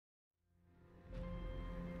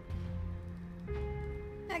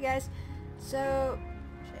guys. So,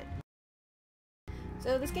 shit.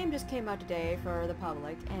 So this game just came out today for the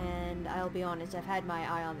public, and I'll be honest, I've had my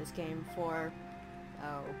eye on this game for,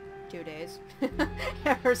 2 days.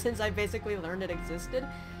 Ever since I basically learned it existed.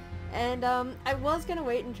 And, I was gonna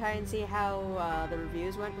wait and try and see how, the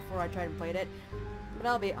reviews went before I tried and played it. But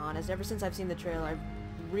I'll be honest, ever since I've seen the trailer, I've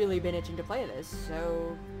really been itching to play this,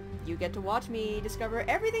 so you get to watch me discover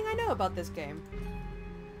everything I know about this game.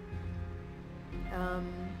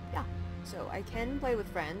 Yeah. So I can play with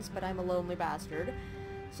friends, but I'm a lonely bastard.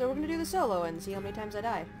 So we're gonna do the solo and see how many times I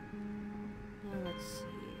die. Now let's see.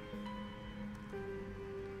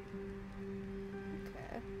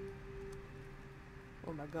 Okay.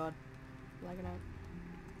 Oh my god. Lagging out.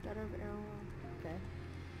 Dart of arrow. Okay.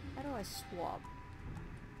 How do I swap?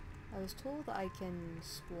 I was told I can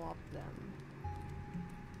swap them.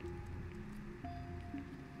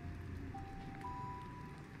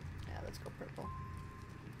 Yeah, let's go purple.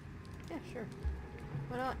 Yeah, sure.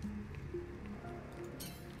 Why not?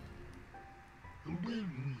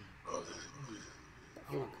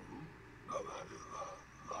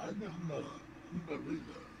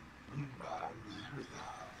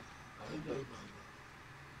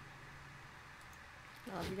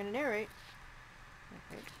 Well, if you're gonna narrate.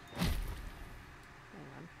 Okay. Hang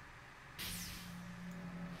on.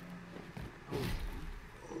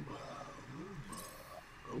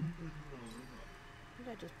 What did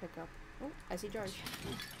I just pick up? Oh, I see jars.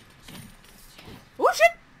 Oh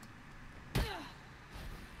shit!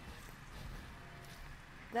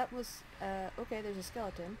 That was, okay, there's a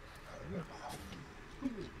skeleton.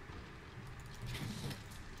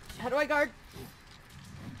 How do I guard?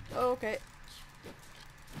 Oh, okay.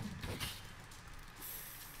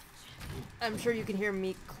 I'm sure you can hear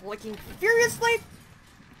me clicking furiously!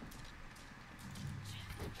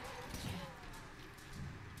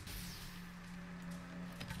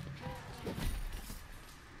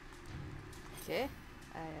 Okay,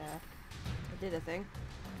 I did a thing.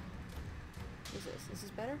 What is this? This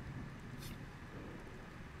is better?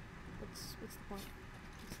 What's the point?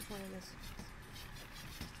 What's the point of this?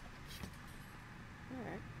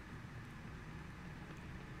 Alright.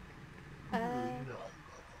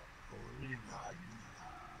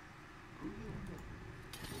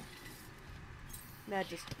 That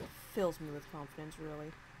just fills me with confidence,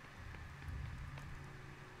 really.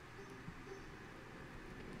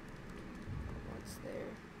 What's there?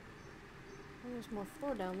 Well, there's more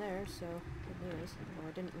floor down there, so good news. Although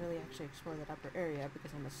I didn't really actually explore that upper area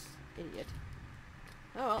because I'm an idiot.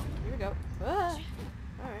 Oh well, here we go. Ah!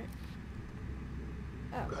 Alright.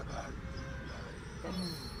 Oh. Good.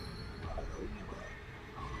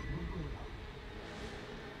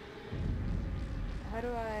 How do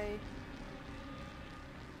I...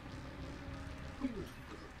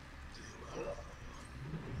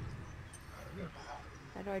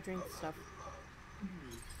 How do I drink stuff?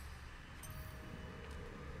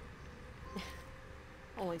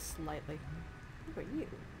 Only slightly. Who are you?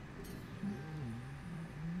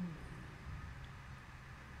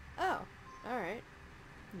 Oh, alright.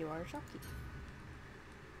 You are a shopkeeper.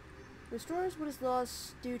 Restores what is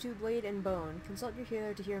lost due to blade and bone. Consult your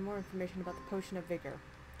healer to hear more information about the potion of vigor.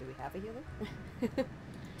 Do we have a healer?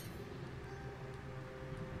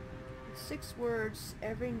 6 words,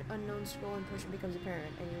 every unknown scroll and potion becomes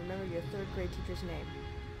apparent, and you remember your 3rd grade teacher's name.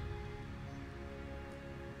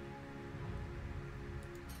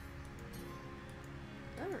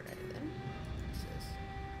 Alright then. What's this?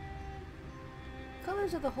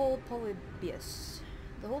 Colors of the Hold Polybius.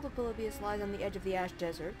 The Hold of Polybius lies on the edge of the Ash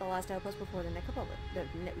Desert, the last outpost before the Necropolis. The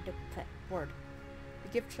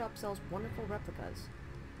gift shop sells wonderful replicas.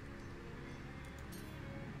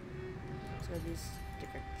 So these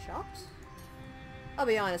different shops? I'll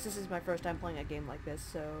be honest, this is my first time playing a game like this,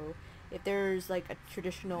 so if there's like a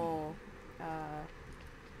traditional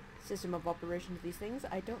system of operation to these things,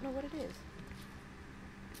 I don't know what it is.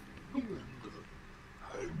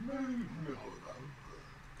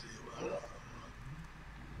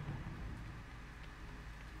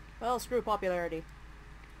 Well, screw popularity.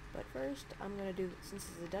 But first, I'm gonna do, since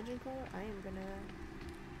this is a dungeon crawler, I am gonna...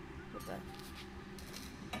 What the...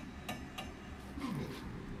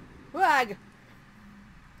 Wag!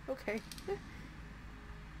 Okay.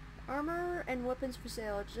 Armor and weapons for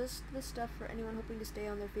sale. Just the stuff for anyone hoping to stay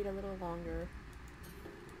on their feet a little longer.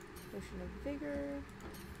 Potion of vigor.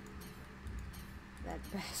 That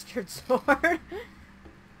bastard sword. Kind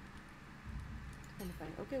of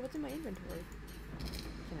funny. Okay, what's in my inventory?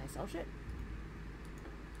 Can I sell shit?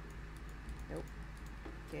 Nope.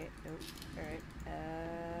 Okay, nope. Alright.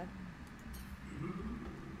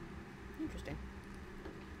 Interesting.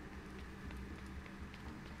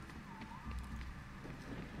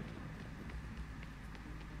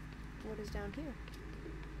 is down here?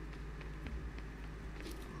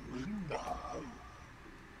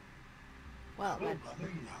 Well, that...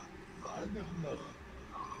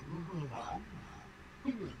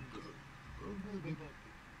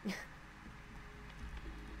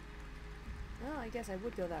 Well, I guess I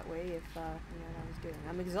would go that way if, you know what I was doing.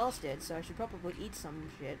 I'm exhausted, so I should probably eat some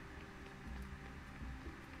shit.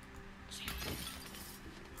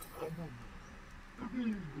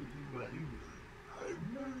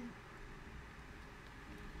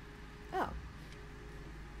 Oh.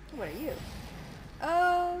 What are you?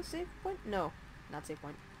 Oh, save point? No, not save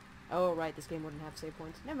point. Oh, right, this game wouldn't have save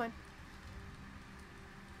points. Never mind.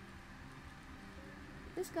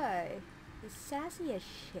 This guy is sassy as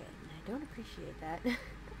shit, and I don't appreciate that.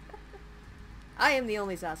 I am the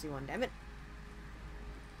only sassy one, damn it.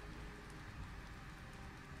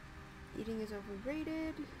 Eating is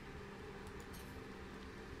overrated.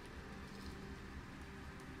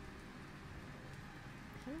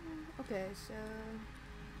 Okay, so...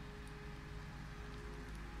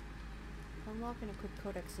 Unlock and equip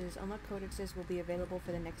codexes. Unlock codexes will be available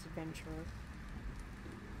for the next adventure.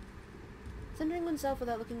 Centering oneself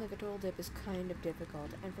without looking like a total dip is kind of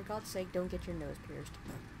difficult, and for God's sake, don't get your nose pierced.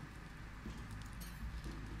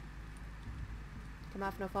 Come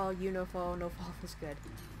off, no fall, you no fall is good.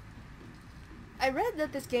 I read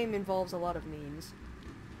that this game involves a lot of memes.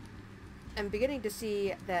 I'm beginning to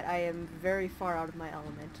see that I am very far out of my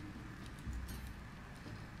element.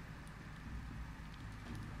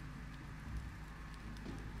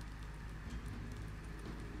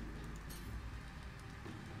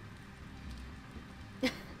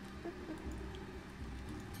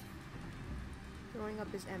 Throwing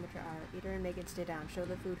up is amateur hour. Eat her and make it stay down. Show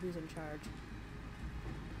the food who's in charge.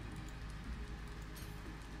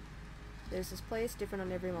 There's this place, different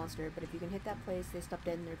on every monster, but if you can hit that place, they stop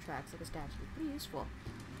dead in their tracks like a statue. Pretty useful.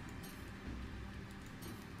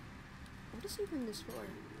 What is even this for?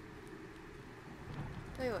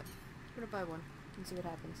 Tell you what, I'm gonna buy one and see what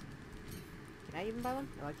happens. Can I even buy one?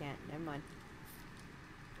 No, I can't. Never mind.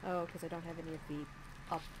 Oh, because I don't have any of the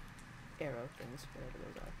up arrow things, whatever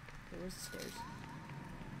those are. Okay, where's the stairs?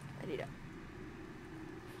 I need up.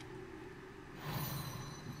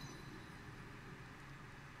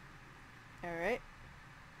 Alright.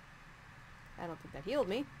 I don't think that healed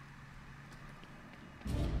me.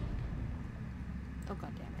 Oh,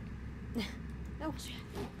 god damn it. No.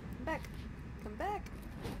 Come back. Come back.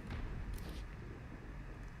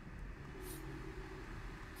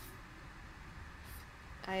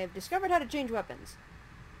 I have discovered how to change weapons.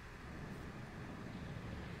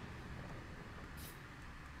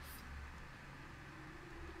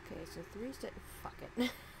 Okay, so 3 steps. Fuck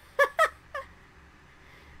it.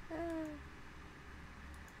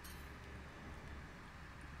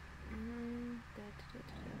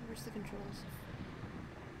 Where's the controls?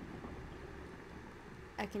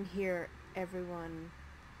 I can hear everyone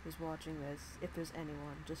who's watching this, if there's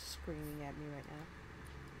anyone, just screaming at me right now.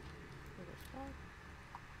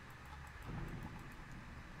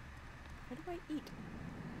 How do I eat?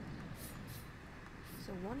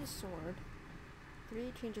 So 1 is sword.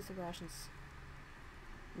 3 changes the rations.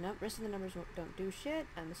 Nope, rest of the numbers don't do shit.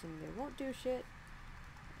 I'm assuming they won't do shit.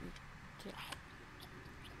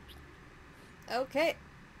 Okay.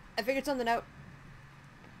 I figured something out.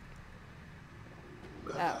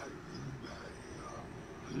 Oh.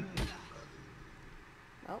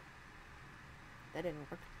 Well. That didn't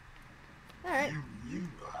work. Alright.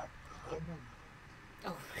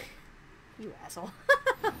 Oh. You asshole.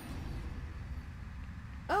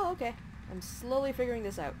 Oh, okay. I'm slowly figuring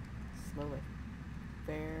this out. Slowly.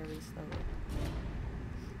 Very slowly.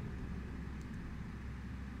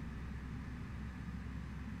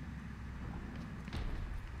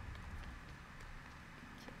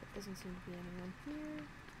 Doesn't seem to be anyone here.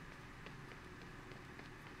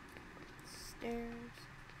 Stairs.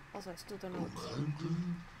 Also, I still don't know what's...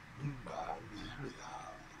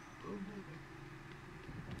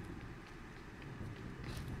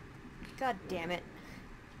 God damn it.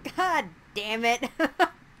 God damn it!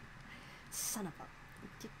 Son of a...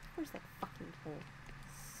 Where's that fucking hole?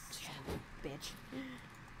 Son of a bitch.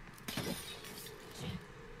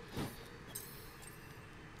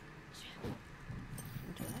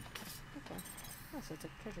 Okay. Oh, so it's a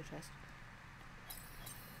treasure chest.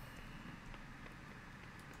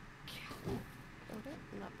 Okay,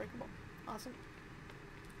 not breakable. Awesome.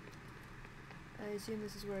 I assume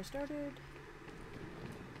this is where I started.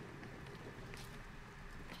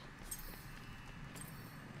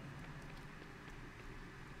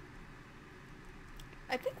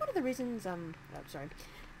 I think one of the reasons, sorry.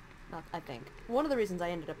 I think. One of the reasons I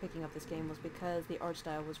ended up picking up this game was because the art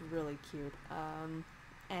style was really cute.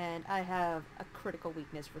 And I have a critical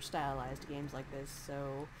weakness for stylized games like this,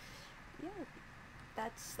 so yeah,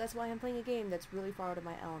 that's why I'm playing a game that's really far out of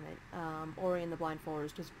my element. Ori and the Blind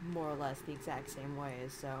Forest is more or less the exact same way,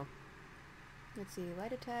 so let's see,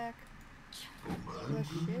 light attack, rush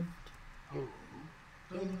shift.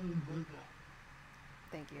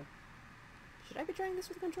 Thank you. Should I be trying this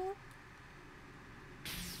with a controller?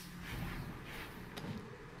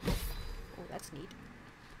 Oh, that's neat.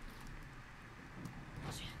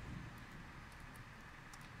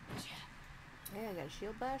 Okay, I got a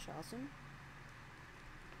shield bash, awesome.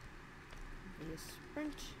 Via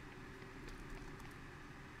sprint.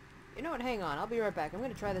 You know what, hang on, I'll be right back. I'm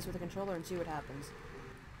gonna try this with a controller and see what happens.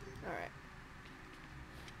 Alright.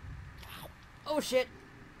 Oh shit!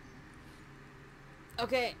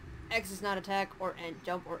 Okay, X is not attack or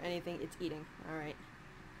jump or anything, it's eating. Alright.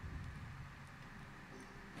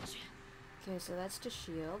 Okay, so that's to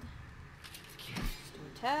shield. It's to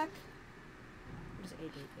attack. What does A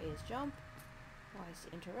do? A is jump. Y is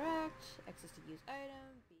to interact. X is to use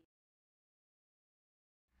item. B.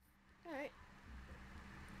 Alright.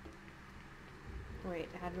 Wait,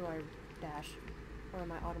 how do I dash? Or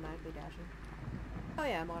am I automatically dashing? Oh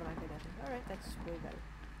yeah, I'm automatically dashing. Alright, that's way better.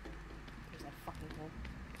 There's that fucking hole.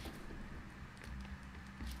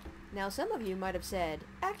 Now some of you might have said,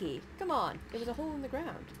 Aki, come on, there was a hole in the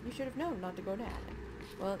ground. You should have known not to go down.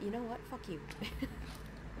 Well, you know what? Fuck you.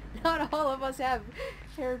 Not all of us have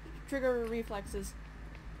hair trigger reflexes.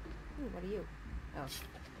 Ooh, what are you? Oh.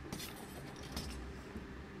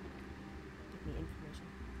 Give me information.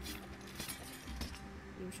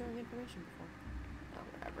 You were showing information before. Oh,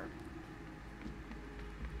 whatever.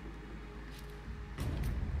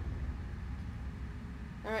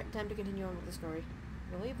 Alright, time to continue on with the story.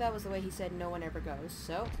 I believe that was the way he said no one ever goes,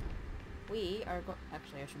 so we are going...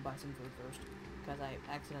 Actually, I should buy some food first, because I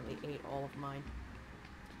accidentally ate all of mine.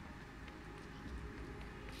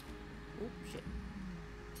 Oop, shit.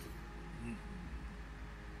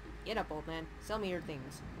 Get up, old man. Sell me your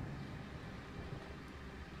things.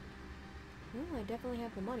 Well, I definitely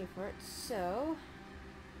have the money for it, so...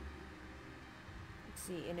 Let's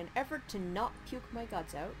see, in an effort to not puke my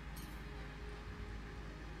guts out...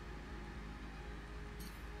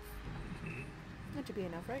 That should be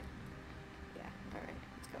enough, right? Yeah, alright,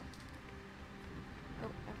 let's go.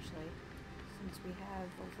 Oh, actually, since we have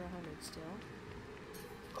over 100 still...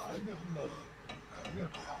 What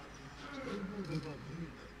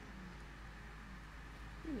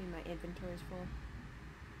do you mean my inventory's full?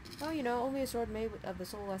 Oh, you know, only a sword made of the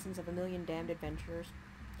soul essence of 1,000,000 damned adventurers.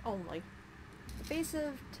 Only. The base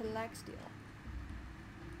of Talaxiel.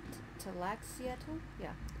 Talaxietl?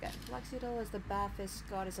 Yeah, okay. Talaxietl is the Bathis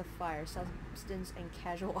goddess of fire, substance, and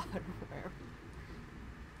casual outerwear.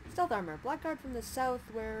 Stealth armor. Blackguard from the south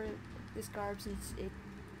wear this garb since it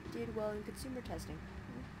did well in consumer testing.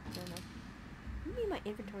 Fair enough. What do you mean my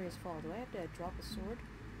inventory is full? Do I have to drop a sword?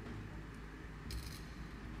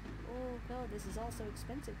 Oh no, this is all so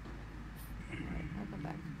expensive. Alright, I'll come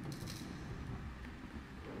back.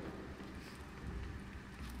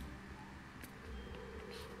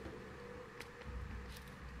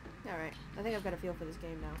 Alright, I think I've got a feel for this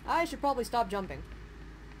game now. I should probably stop jumping.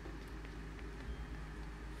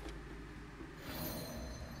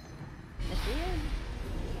 At the end.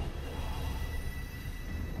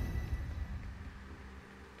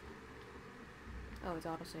 Oh, it's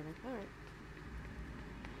auto-saving. Alright.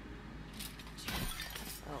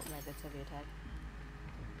 Oh, right, that's heavy attack.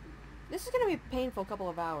 This is gonna be a painful couple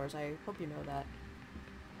of hours. I hope you know that.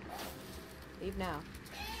 Leave now.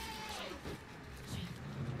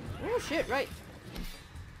 Oh shit, right.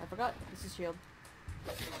 I forgot. This is shield.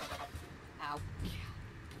 Ow.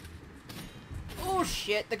 Oh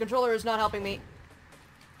shit, the controller is not helping me.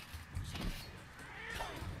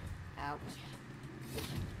 Ow.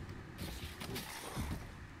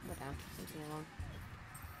 Go down. Leave me alone.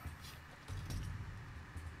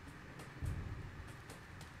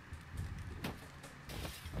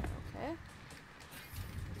 Okay.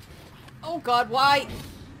 Oh god, why?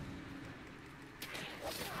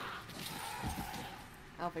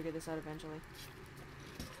 I'll figure this out eventually.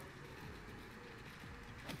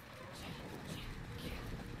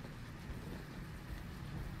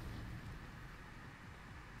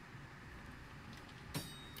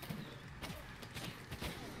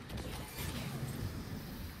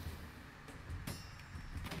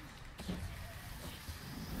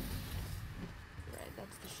 Right,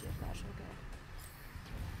 that's the shield bash, okay.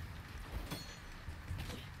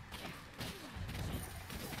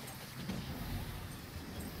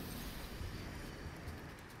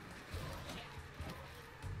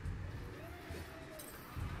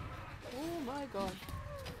 Oh my god.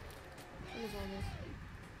 What is all this?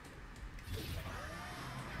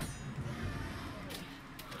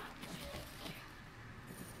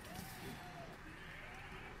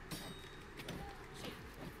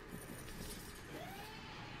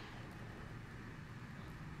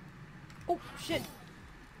 Oh, shit!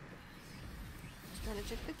 Just trying to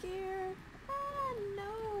check the gear. Ah,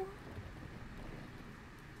 no!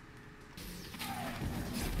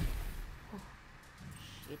 Oh,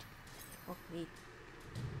 shit. Fuck me.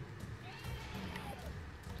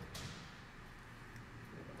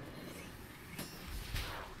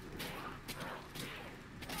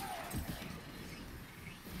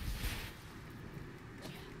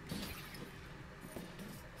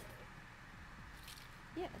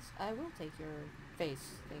 Yes, I will take your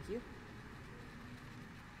face, thank you.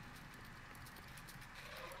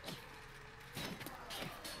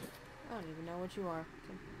 I don't even know what you are.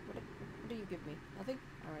 What do you give me? Nothing?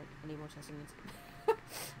 Alright, I need more sustenance.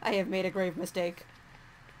 I have made a grave mistake.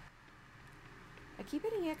 I keep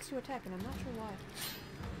hitting X to attack and I'm not sure why.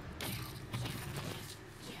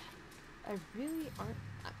 I really aren't...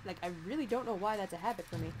 Like, I really don't know why that's a habit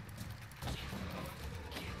for me.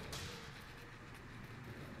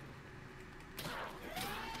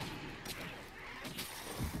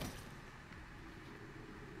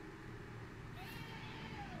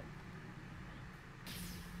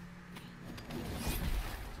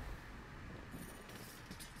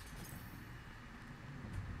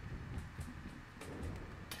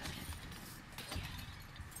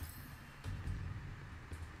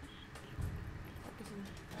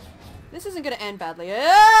 This isn't gonna end badly.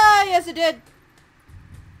 Ah, yes it did!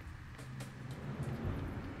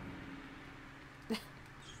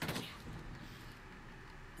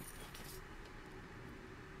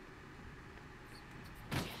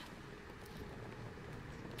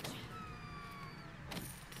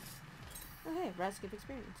 Oh hey, Raskip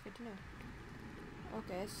experience. Good to know.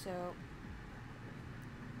 Okay, so...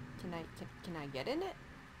 Can I get in it?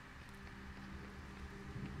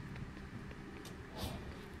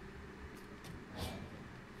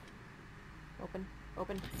 Open.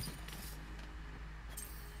 Open.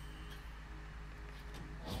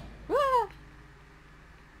 Ah!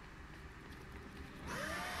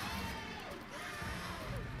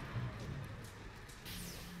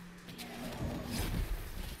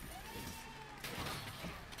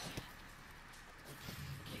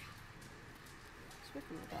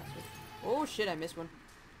 Swiftly, you bastard. Oh shit, I missed one.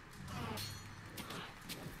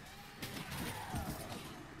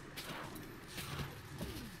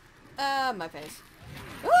 My face.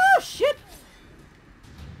 Oh shit!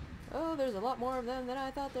 Oh, there's a lot more of them than I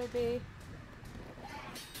thought there'd be.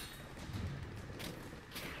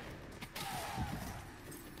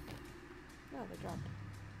 Oh, they dropped.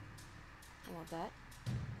 I want that.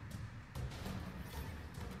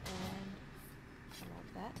 And I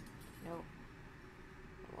want that. No.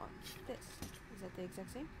 I want this. Is that the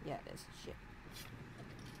exact same? Yeah, it is. Shit.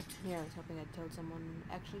 Here, I was hoping I'd killed someone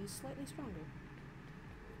actually slightly stronger.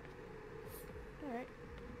 Alright.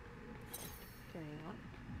 Carrying on.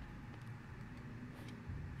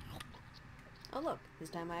 Oh look, this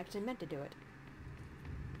time I actually meant to do it.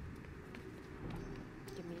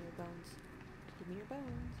 Give me your bones. Give me your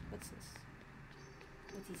bones. What's this?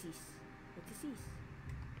 What is this? What is this?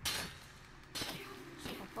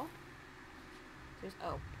 Oh.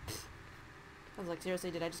 Oh. I was like, seriously,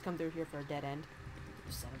 did I just come through here for a dead end?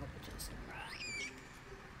 You son of a bitches.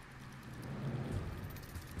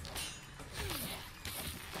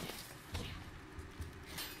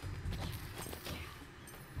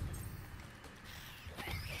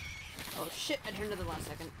 Oh shit, I turned to the last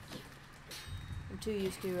second. I'm too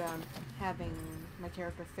used to having my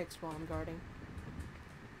character fixed while I'm guarding.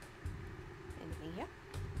 Anything here?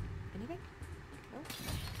 Anything? No?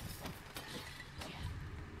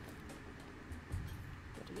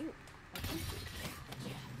 What are you?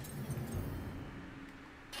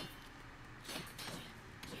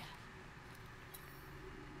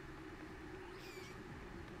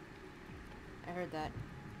 I heard that.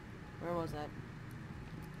 Where was that?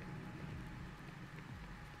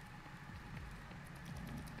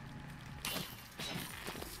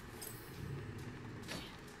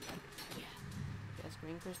 Guess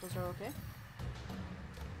green crystals are okay.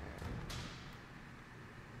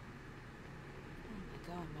 Oh my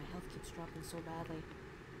god, my health keeps dropping so badly.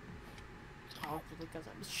 Probably because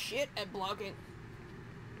I'm shit at blocking.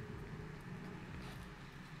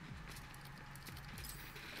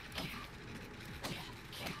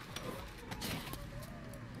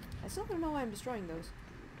 I still don't know why I'm destroying those. Is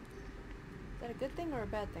that a good thing or a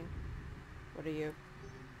bad thing? What are you?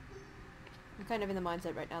 I'm kind of in the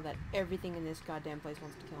mindset right now that everything in this goddamn place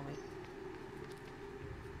wants to kill me.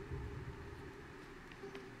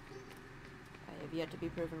 I have yet to be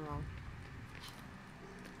proven wrong.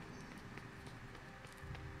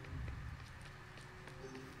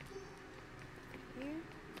 Here.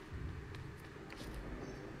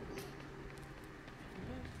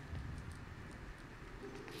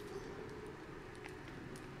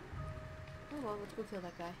 Oh well, let's go kill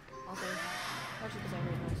that guy. Also, partially because I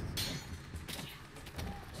heard noises.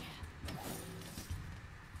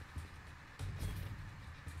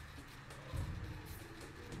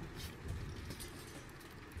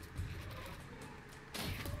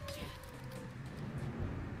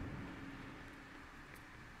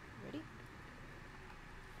 Ready?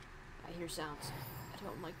 I hear sounds. I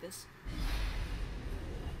don't like this.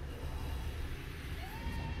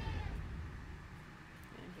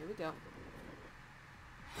 And here we go.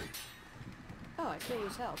 Oh, I still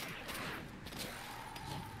use health.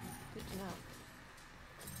 Good to know.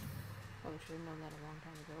 Probably should have known that a long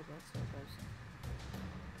time ago, but so it goes.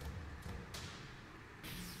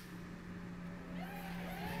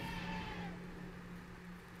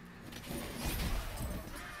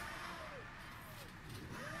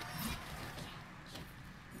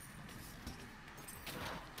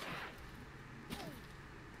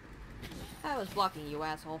 I was blocking you,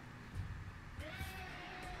 asshole.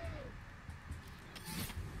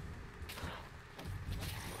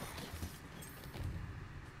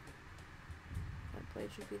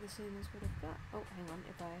 Blade should be the same as what I've got. Oh, hang on,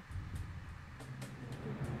 if I...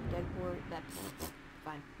 Dead board, that's...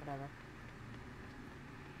 Fine, whatever.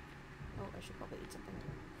 Oh, I should probably eat something.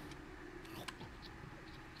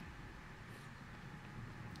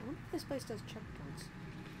 I wonder if this place does checkpoints.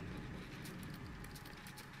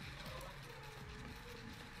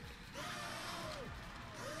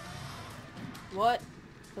 What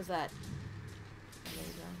was that? There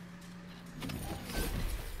you go.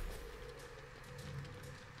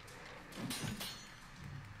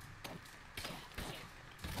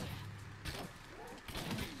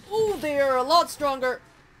 Oh, they are a lot stronger.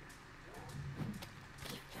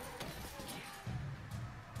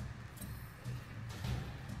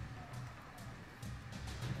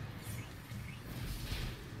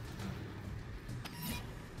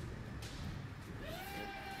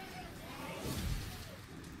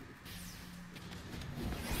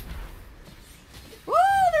 Woo,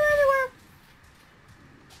 they're everywhere.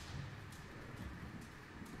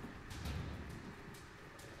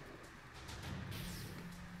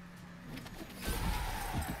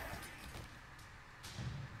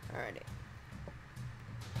 Alrighty.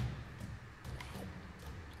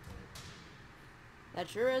 That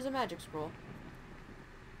sure is a magic scroll.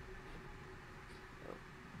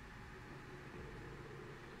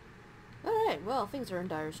 Oh. Alright, well, things are in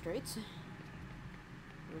dire straits.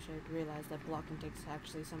 I wish I'd realized that blocking takes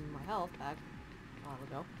actually some of my health back a while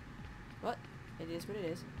ago. But, it is what it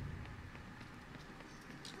is.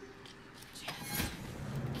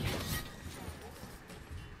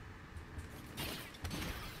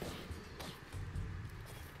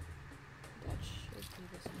 That should be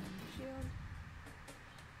the same shield.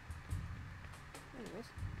 Anyways.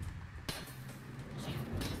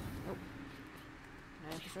 Oh. Can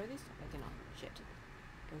I destroy these? I cannot. Shit.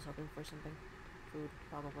 I was hoping for something. Food,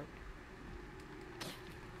 probably.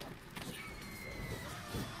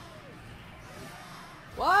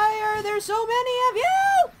 Why are there so many of you?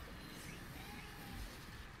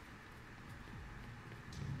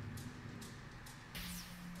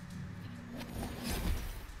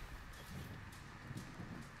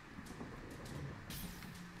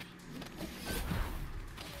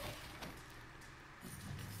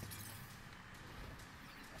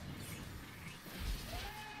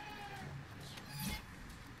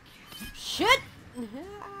 Shit!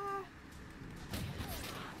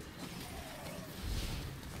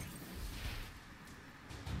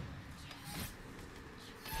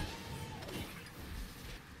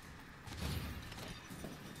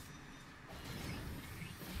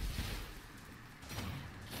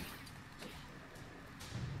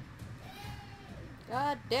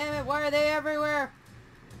 God damn it, why are they everywhere?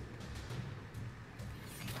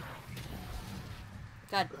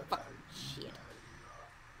 God fuck. Shit.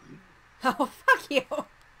 Oh, fuck you!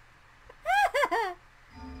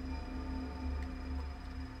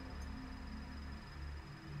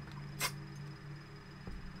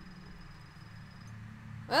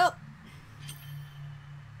 Well.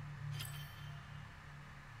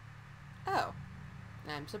 Oh.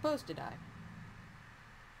 I'm supposed to die.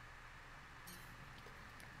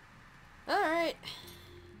 Alright.